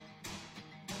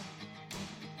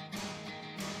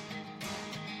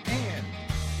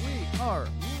are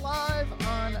live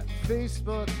on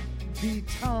Facebook, the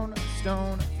Tone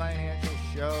Stone Financial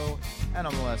Show,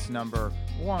 NMLS number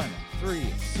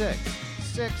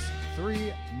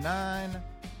 136639.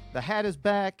 The hat is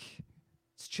back.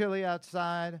 It's chilly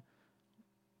outside.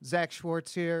 Zach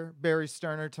Schwartz here, Barry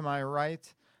Sterner to my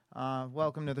right.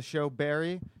 Welcome to the show,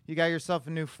 Barry. You got yourself a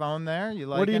new phone there. You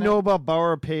like? What do you know about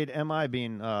borrower paid MI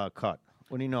being cut?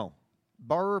 What do you know?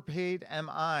 Borrower paid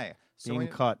MI. So being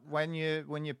cut. When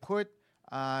you put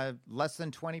less than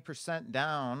 20%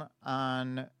 down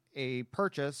on a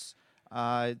purchase,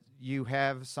 you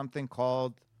have something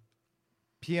called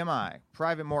PMI,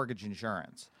 private mortgage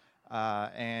insurance.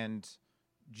 And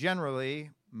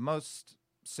generally, most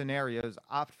scenarios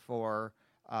opt for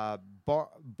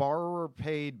borrower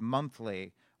paid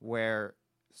monthly, where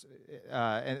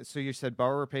and so you said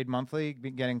borrower paid monthly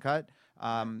getting cut.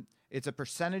 It's a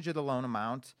percentage of the loan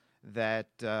amount that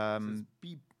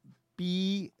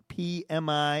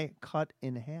BPMI cut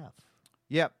in half.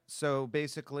 Yep. So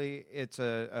basically, it's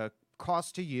a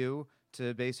cost to you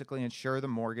to basically insure the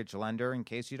mortgage lender in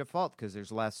case you default, because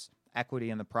there's less equity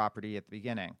in the property at the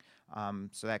beginning.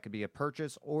 So that could be a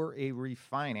purchase or a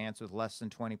refinance with less than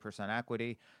 20%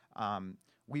 equity.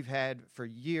 We've had for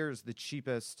years the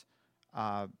cheapest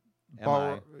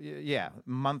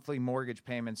monthly mortgage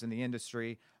payments in the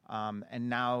industry, and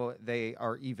now they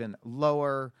are even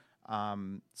lower.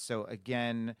 So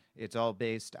again, it's all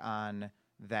based on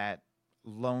that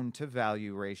loan to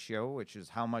value ratio, which is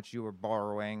how much you are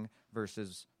borrowing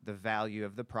versus the value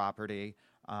of the property,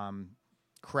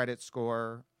 credit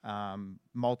score,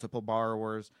 multiple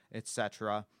borrowers,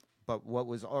 etc. But what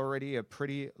was already a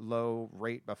pretty low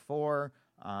rate before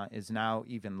is now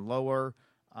even lower.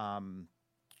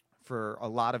 For a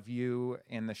lot of you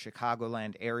in the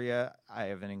Chicagoland area, I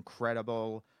have an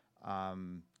incredible...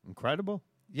 Incredible?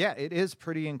 Yeah, it is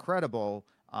pretty incredible.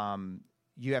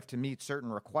 You have to meet certain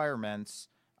requirements,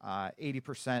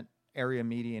 80% area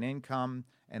median income,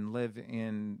 and live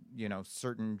in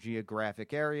certain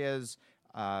geographic areas.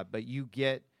 But you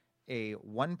get a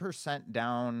 1%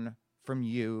 down from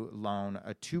you loan,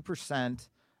 a 2%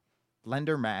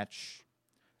 lender match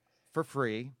for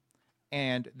free,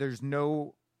 and there's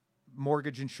no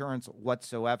mortgage insurance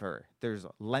whatsoever. There's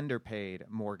lender paid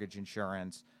mortgage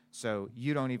insurance, so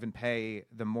you don't even pay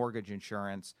the mortgage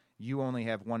insurance. You only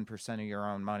have 1% of your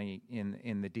own money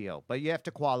in the deal, but you have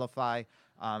to qualify.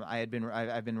 I've been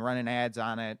running ads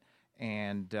on it,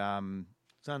 and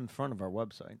it's on the front of our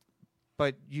website.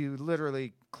 But you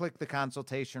literally click the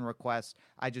consultation request.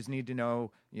 I just need to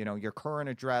know, your current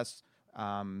address,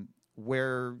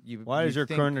 where you. Why does your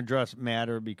current address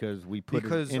matter? Because we put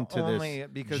it into this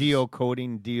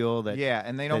geocoding deal that. Yeah,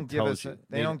 and they don't give us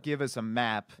don't give us a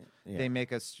map. Yeah. They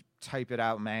make us type it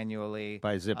out manually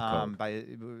by zip code,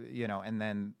 and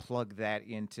then plug that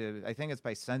into. I think it's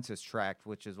by census tract,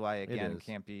 which is why again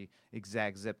can't be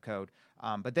exact zip code.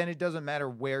 But then it doesn't matter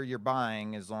where you're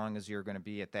buying as long as you're going to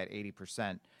be at that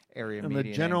 80% area median income. And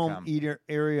the general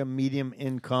area median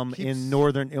income in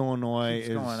northern Illinois is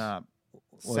going up.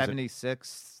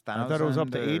 76,000. I thought it was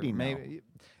up to 80 now. Maybe,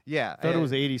 yeah. I thought it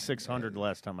was 8,600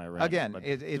 last time I read. Again,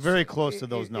 it's very close to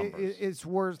those numbers. It's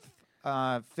worth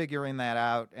figuring that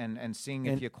out and seeing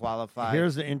if you qualify.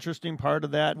 Here's the interesting part of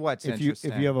that. What's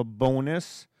interesting? If you have a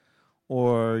bonus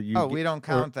or you... we don't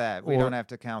count that. We don't have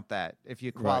to count that. If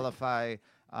you qualify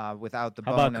without the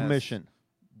bonus... How about commission?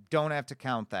 Don't have to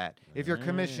count that. If you're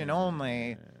commission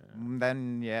only,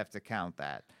 then you have to count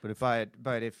that.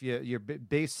 But if your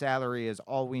base salary is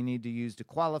all we need to use to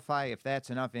qualify, if that's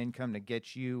enough income to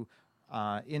get you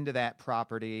into that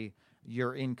property,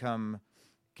 your income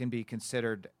can be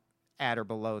considered at or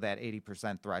below that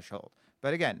 80% threshold.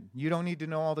 But again, you don't need to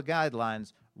know all the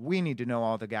guidelines. We need to know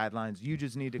all the guidelines. You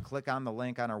just need to click on the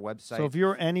link on our website. So if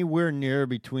you're anywhere near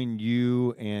between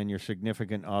you and your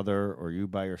significant other or you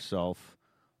by yourself,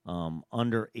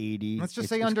 under 80. Let's just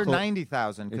say under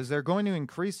 90,000 because they're going to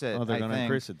increase it. Oh, they're going to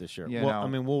increase it this year. I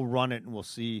mean, we'll run it and we'll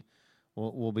see.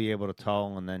 We'll be able to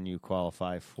tell, and then you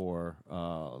qualify for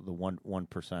the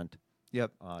 1%.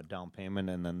 Yep. Down payment,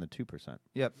 and then the 2%.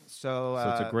 Yep. So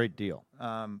it's a great deal.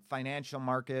 Financial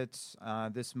markets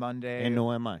this Monday. And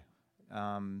no MI.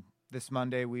 This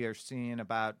Monday we are seeing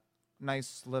about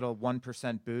nice little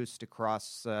 1% boost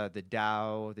across the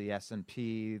Dow, the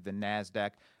S&P, the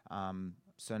NASDAQ.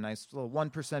 So nice little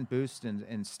 1% boost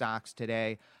in stocks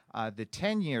today. The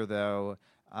 10-year, though,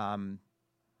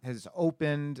 has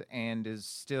opened and is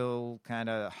still kind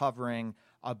of hovering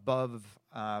above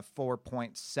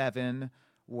 4.7,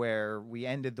 where we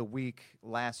ended the week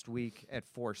last week at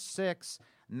 4.6.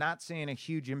 Not seeing a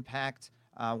huge impact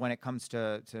when it comes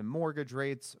to mortgage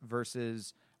rates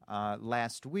versus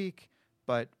last week,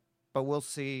 but we'll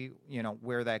see,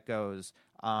 where that goes.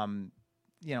 The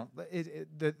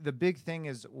big thing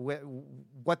is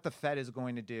what the Fed is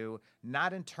going to do,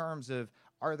 not in terms of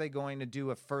are they going to do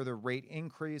a further rate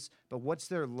increase, but what's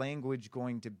their language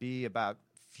going to be about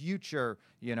future,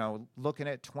 looking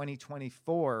at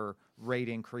 2024 rate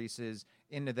increases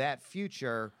into that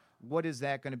future. What is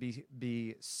that going to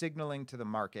be signaling to the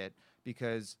market?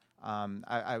 Because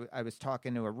I was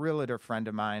talking to a realtor friend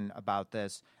of mine about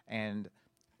this, and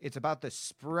it's about the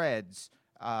spreads.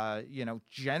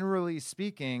 Generally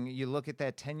speaking, you look at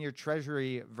that 10-year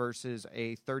Treasury versus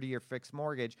a 30-year fixed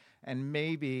mortgage, and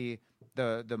maybe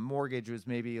the mortgage was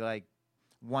maybe like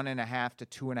 1.5% to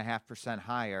 2.5%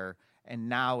 higher, and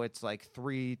now it's like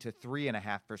 3 to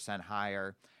 3.5%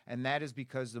 higher, and that is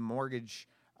because the mortgage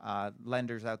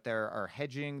lenders out there are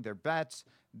hedging their bets.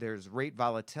 There's rate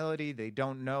volatility. They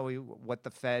don't know what the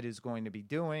Fed is going to be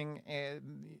doing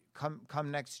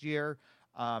come next year.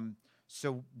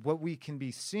 So what we can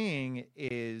be seeing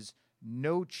is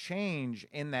no change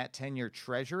in that 10-year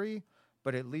Treasury,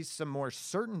 but at least some more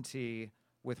certainty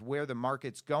with where the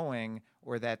market's going,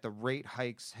 or that the rate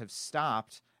hikes have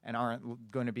stopped and aren't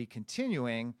going to be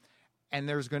continuing, and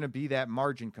there's going to be that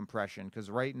margin compression, because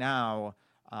right now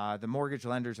the mortgage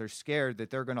lenders are scared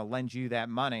that they're going to lend you that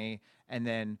money, and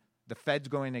then the Fed's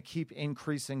going to keep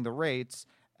increasing the rates,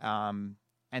 and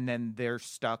then they're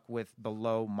stuck with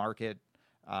below market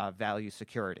value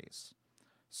securities.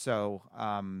 So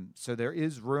there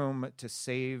is room to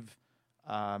save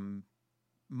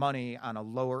money on a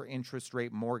lower interest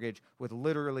rate mortgage with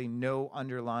literally no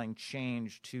underlying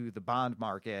change to the bond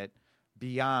market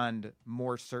beyond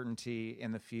more certainty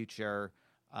in the future,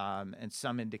 and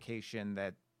some indication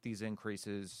that these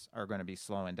increases are going to be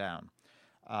slowing down.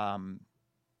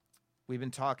 We've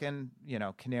been talking,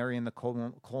 canary in the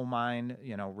coal mine,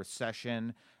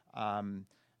 recession.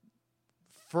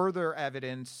 Further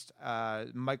evidenced,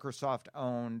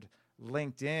 Microsoft-owned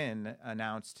LinkedIn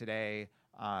announced today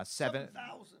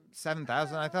 7,000.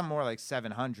 I thought more like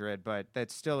 700, but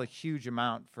that's still a huge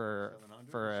amount for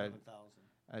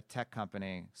a tech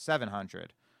company.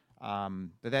 700,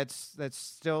 but that's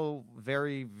still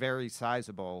very, very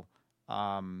sizable,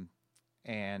 and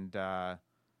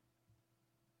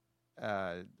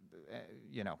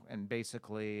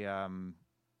basically,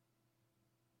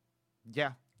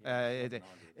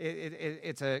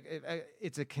 it's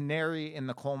a canary in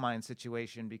the coal mine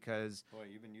situation, because boy,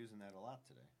 you've been using that a lot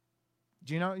today.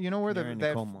 Do you know where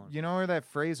where that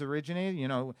phrase originated?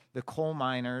 The coal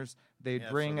miners, they'd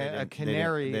bring a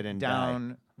canary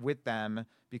down with them,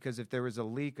 because if there was a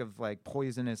leak of like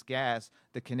poisonous gas,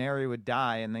 the canary would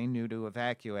die and they knew to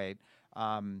evacuate.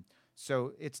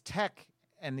 So it's tech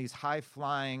and these high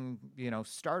flying,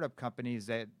 startup companies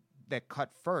that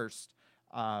cut first.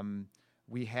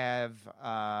 We have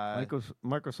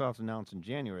Microsoft announced in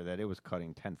January that it was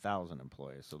cutting 10,000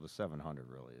 employees, so the 700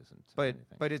 really isn't anything.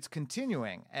 But it's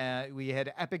continuing. We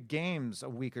had Epic Games a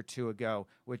week or two ago,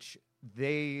 which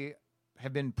they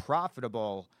have been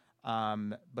profitable,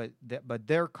 but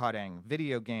they're cutting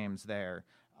video games there.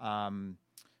 And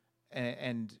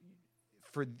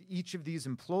for each of these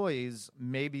employees,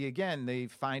 maybe again they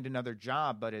find another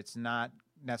job, but it's not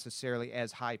necessarily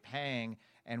as high paying.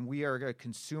 And we are a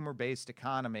consumer-based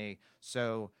economy,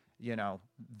 so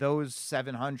those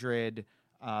 700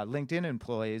 LinkedIn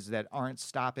employees that aren't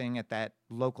stopping at that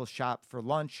local shop for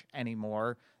lunch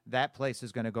anymore, that place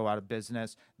is going to go out of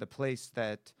business. The place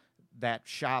that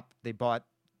shop, they bought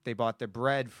their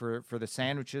bread for the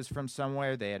sandwiches from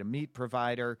somewhere. They had a meat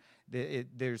provider.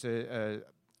 There's a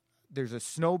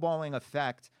snowballing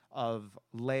effect of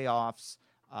layoffs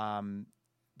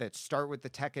that start with the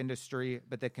tech industry,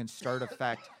 but that can start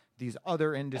affect these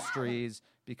other industries,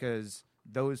 because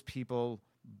those people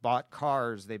bought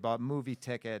cars, they bought movie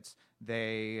tickets,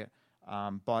 they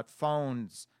bought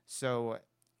phones. So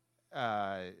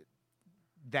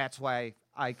that's why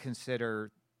I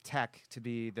consider tech to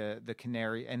be the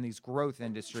canary, and these growth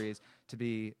industries to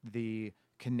be the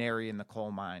canary in the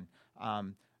coal mine.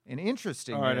 And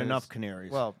interesting. All right, enough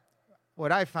canaries. Well,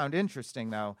 what I found interesting,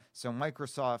 though, so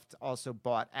Microsoft also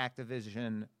bought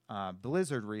Activision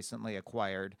Blizzard, recently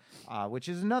acquired, which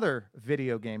is another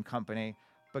video game company.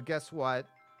 But guess what?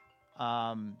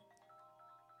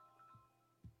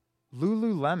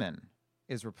 Lululemon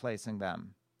is replacing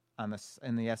them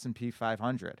in the S&P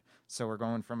 500. So we're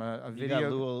going from a video. You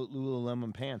got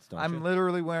Lululemon pants, don't you? I'm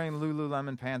literally wearing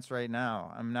Lululemon pants right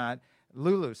now. I'm not.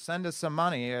 Lulu, send us some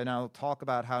money, and I'll talk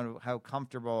about how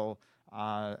comfortable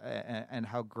and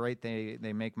how great they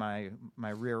make my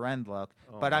rear end look.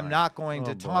 But I'm not going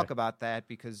to talk about that,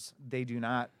 because they do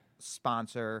not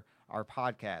sponsor our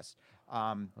podcast.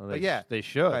 But yeah, they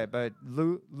should. Right, but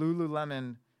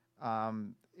Lululemon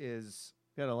is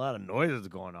got a lot of noises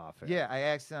going off here. Yeah, I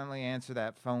accidentally answered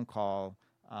that phone call.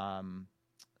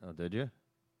 Oh, did you?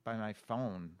 By my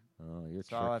phone. Oh, you're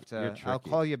so I'll have to. I'll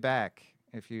call you back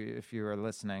if you are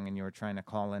listening and you were trying to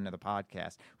call into the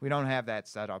podcast. We don't have that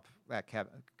set up, that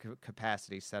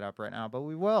capacity set up right now, but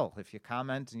we will. If you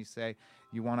comment and you say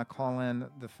you want to call in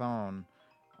the phone,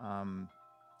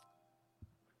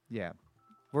 yeah,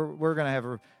 we're gonna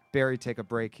have Barry take a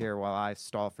break here while I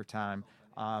stall for time.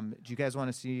 Do you guys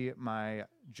want to see my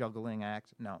juggling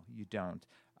act? No, you don't.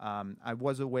 I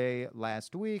was away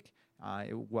last week.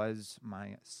 It was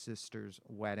my sister's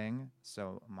wedding,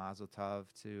 so mazel tov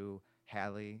to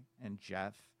Hallie and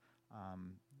Jeff.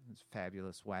 It was a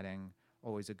fabulous wedding.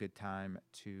 Always a good time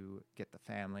to get the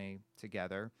family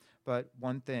together. But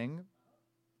one thing,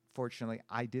 fortunately,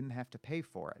 I didn't have to pay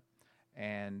for it.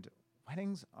 And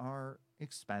weddings are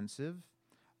expensive.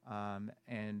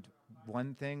 And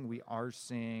one thing we are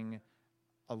seeing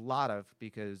a lot of,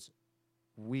 because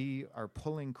we are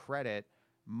pulling credit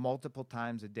multiple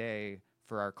times a day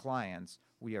for our clients,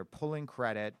 we are pulling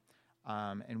credit,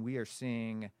 and we are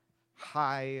seeing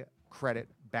high credit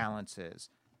balances.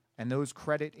 And those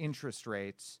credit interest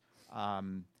rates,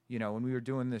 when we were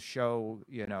doing this show,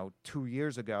 2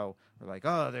 years ago, we're like,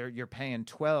 oh, you're paying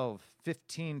 12,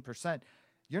 15%.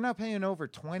 You're not paying over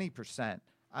 20%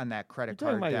 on that credit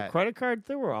card debt. Your credit card?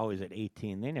 They were always at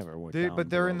 18. They never went down. But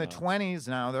they're in the 20s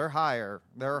now. They're higher.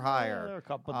 They're higher. They're a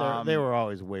couple, they were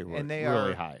always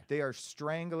really high. They are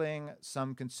strangling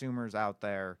some consumers out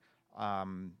there.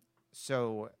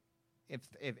 So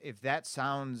if that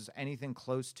sounds anything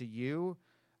close to you,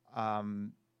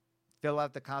 fill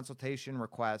out the consultation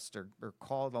request or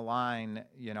call the line,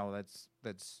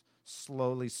 that's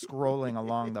slowly scrolling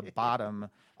along the bottom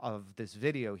of this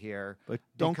video here. But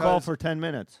don't call for 10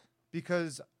 minutes.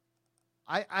 Because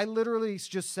I literally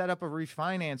just set up a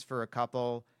refinance for a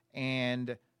couple,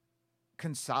 and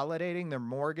consolidating their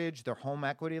mortgage, their home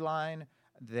equity line,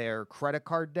 their credit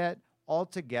card debt all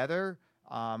together,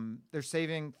 they're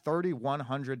saving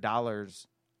 $3,100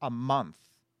 a month.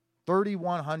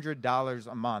 $3,100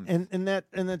 a month. And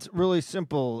that's really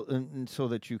simple, and so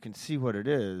that you can see what it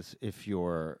is. If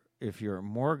your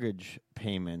mortgage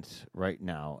payments right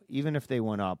now, even if they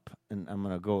went up, and I'm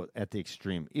going to go at the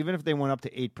extreme, even if they went up to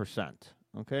 8%,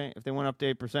 okay? If they went up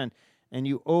to 8%, and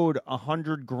you owed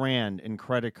 $100,000 in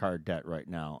credit card debt right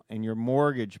now, and your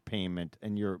mortgage payment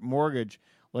and your mortgage,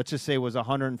 let's just say, was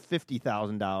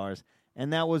 $150,000,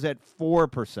 and that was at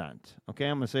 4%. Okay,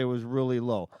 I'm going to say it was really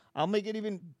low. I'll make it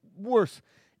even worse.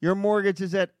 Your mortgage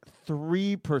is at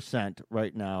 3%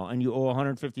 right now, and you owe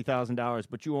 $150,000,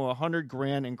 but you owe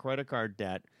 $100,000 in credit card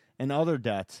debt and other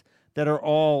debts that are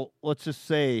all, let's just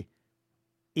say,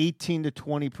 18 to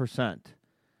 20%.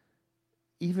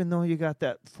 Even though you got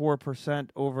that 4%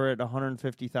 over at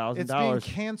 $150,000, it's being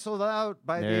canceled out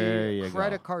by the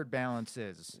credit card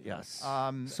balances. Yes.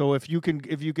 So if you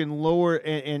can lower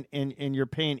and you're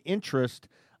paying interest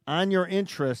on your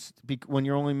interest when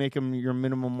you're only making your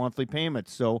minimum monthly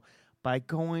payments. So by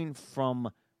going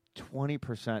from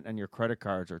 20% on your credit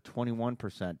cards or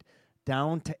 21%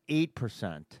 down to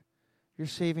 8%, you're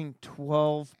saving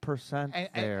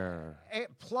 12% there.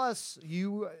 Plus,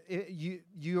 you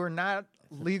are not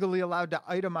legally allowed to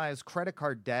itemize credit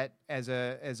card debt as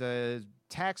a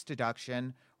tax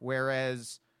deduction,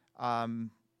 whereas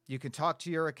you can talk to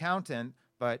your accountant,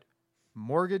 but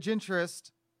mortgage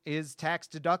interest is tax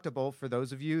deductible for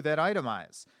those of you that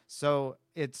itemize. So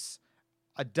it's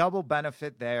a double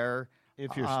benefit there.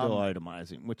 If you're still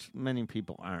itemizing, which many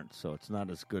people aren't, so it's not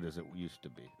as good as it used to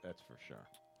be. That's for sure.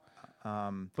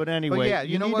 But anyway, yeah,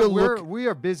 you know what? We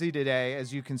are busy today,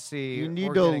 as you can see. You need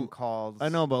we're getting calls. I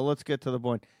know, but let's get to the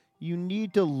point. You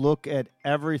need to look at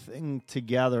everything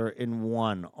together in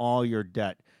one, all your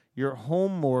debt, your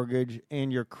home mortgage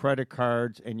and your credit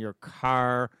cards and your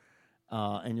car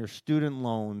and your student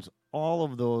loans. All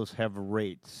of those have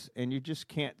rates, and you just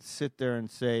can't sit there and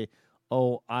say,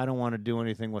 oh, I don't want to do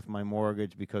anything with my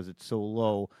mortgage because it's so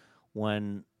low,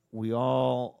 when we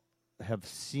all have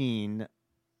seen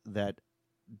that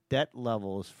debt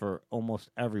levels for almost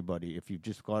everybody, if you've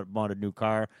just bought a new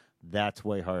car, that's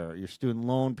way higher. Your student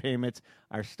loan payments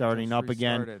are starting up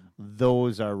again.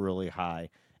 Those are really high.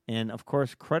 And, of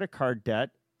course, credit card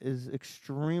debt is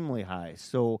extremely high.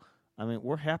 So, I mean,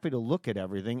 we're happy to look at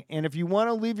everything. And if you want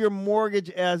to leave your mortgage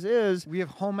as is, we have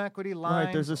home equity lines.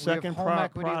 Right, there's a second home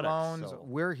equity product, loans. So.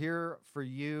 We're here for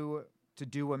you to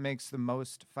do what makes the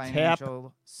most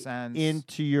financial sense.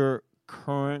 Into your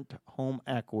current home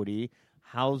equity.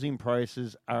 Housing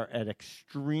prices are at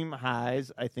extreme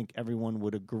highs. I think everyone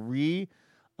would agree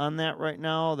on that right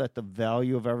now, that the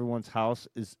value of everyone's house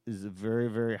is very,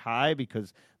 very high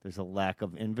because there's a lack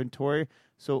of inventory.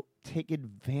 So take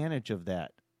advantage of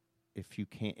that. If you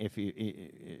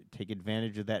take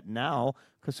advantage of that now,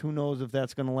 because who knows if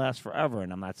that's going to last forever.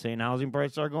 And I'm not saying housing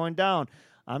prices are going down.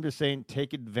 I'm just saying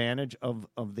take advantage of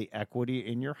the equity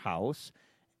in your house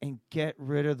and get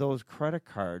rid of those credit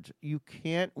cards. You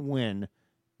can't win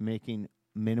making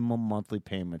minimum monthly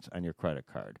payments on your credit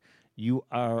card. You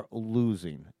are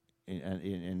losing.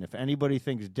 And if anybody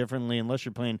thinks differently, unless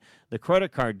you're playing the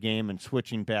credit card game and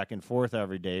switching back and forth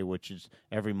every day, which is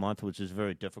every month, which is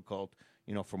very difficult,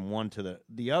 from one to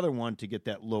the other one to get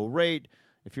that low rate.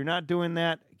 If you're not doing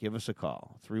that, give us a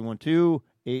call.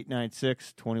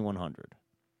 312-896-2100.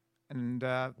 And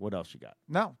what else you got?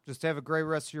 No, just have a great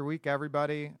rest of your week,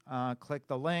 everybody. Click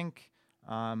the link.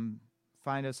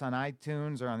 Find us on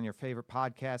iTunes or on your favorite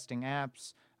podcasting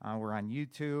apps. We're on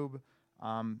YouTube.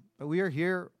 But we are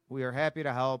here. We are happy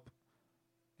to help.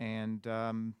 And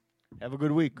have a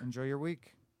good week. Enjoy your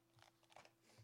week.